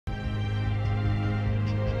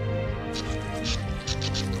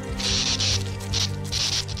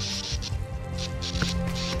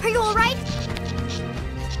Are you alright?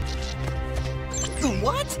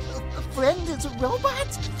 What? A friend is a robot?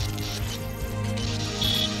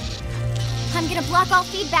 I'm gonna block all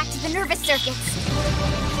feedback to the nervous circuits.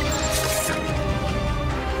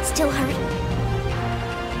 Still hurt?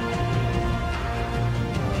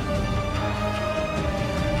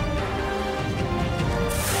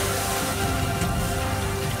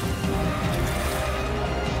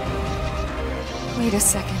 Wait a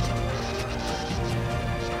second.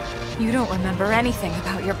 You don't remember anything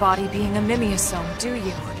about your body being a mimeosome, do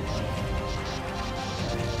you?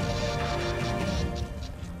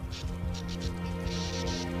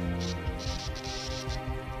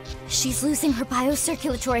 She's losing her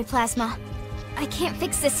biocirculatory plasma. I can't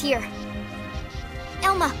fix this here.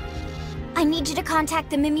 Elma, I need you to contact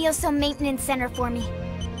the Mimeosome Maintenance Center for me.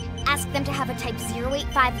 Ask them to have a Type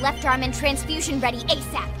 085 left arm and transfusion ready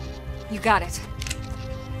ASAP. You got it.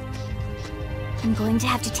 I'm going to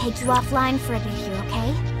have to take you offline for a bit here,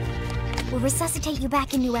 okay? We'll resuscitate you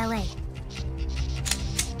back in New LA.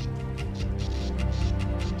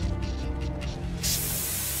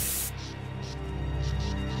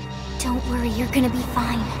 Don't worry, you're gonna be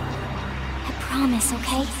fine. I promise,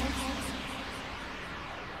 okay?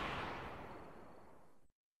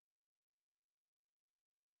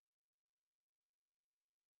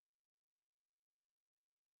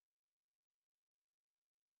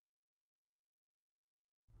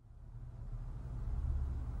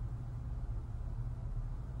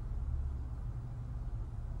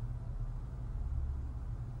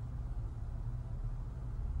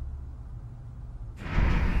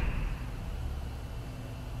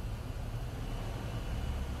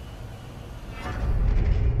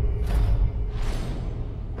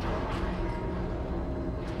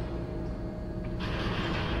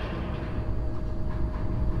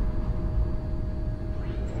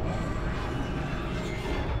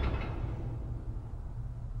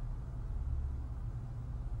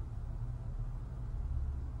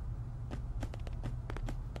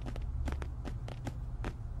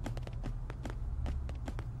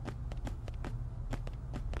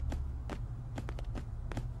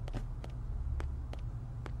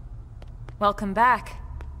 Welcome back.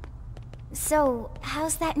 So,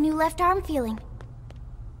 how's that new left arm feeling?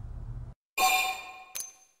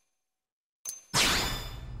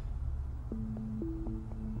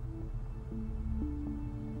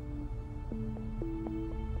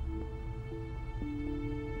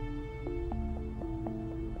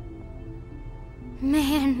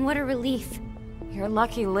 Man, what a relief. You're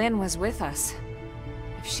lucky Lynn was with us.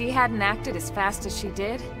 If she hadn't acted as fast as she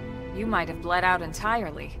did, you might have bled out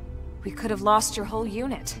entirely. We could have lost your whole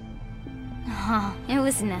unit. Oh, it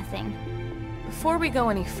was nothing. Before we go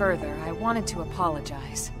any further, I wanted to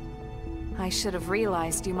apologize. I should have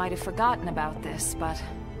realized you might have forgotten about this, but...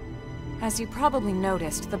 as you probably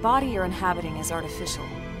noticed, the body you're inhabiting is artificial.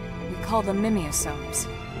 We call them mimeosomes.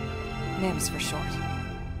 MIMS for short.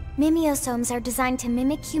 Mimeosomes are designed to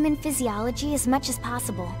mimic human physiology as much as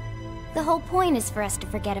possible. The whole point is for us to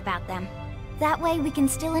forget about them. That way we can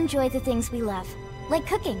still enjoy the things we love, like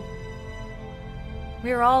cooking.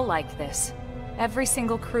 We're all like this. Every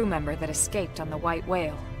single crew member that escaped on the White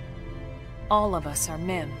Whale. All of us are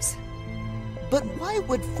MIMS. But why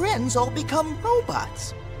would friends all become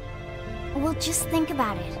robots? Well, just think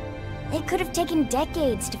about it. It could have taken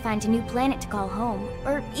decades to find a new planet to call home,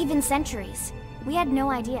 or even centuries. We had no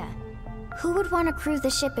idea. Who would want to crew the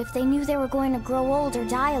ship if they knew they were going to grow old or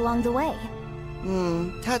die along the way?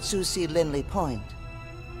 Tatsu see Linley Point.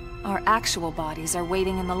 Our actual bodies are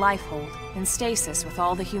waiting in the lifehold, in stasis with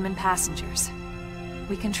all the human passengers.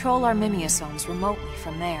 We control our mimeosomes remotely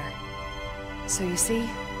from there. So you see,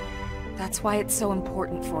 that's why it's so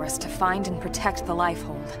important for us to find and protect the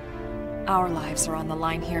lifehold. Our lives are on the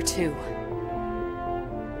line here too.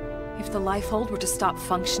 If the lifehold were to stop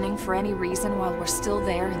functioning for any reason while we're still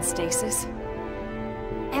there in stasis...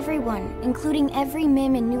 everyone, including every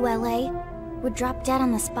MIM in New LA, would drop dead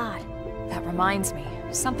on the spot. That reminds me,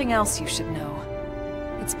 something else you should know.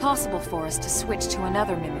 It's possible for us to switch to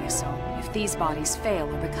another mimeosome if these bodies fail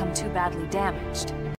or become too badly damaged.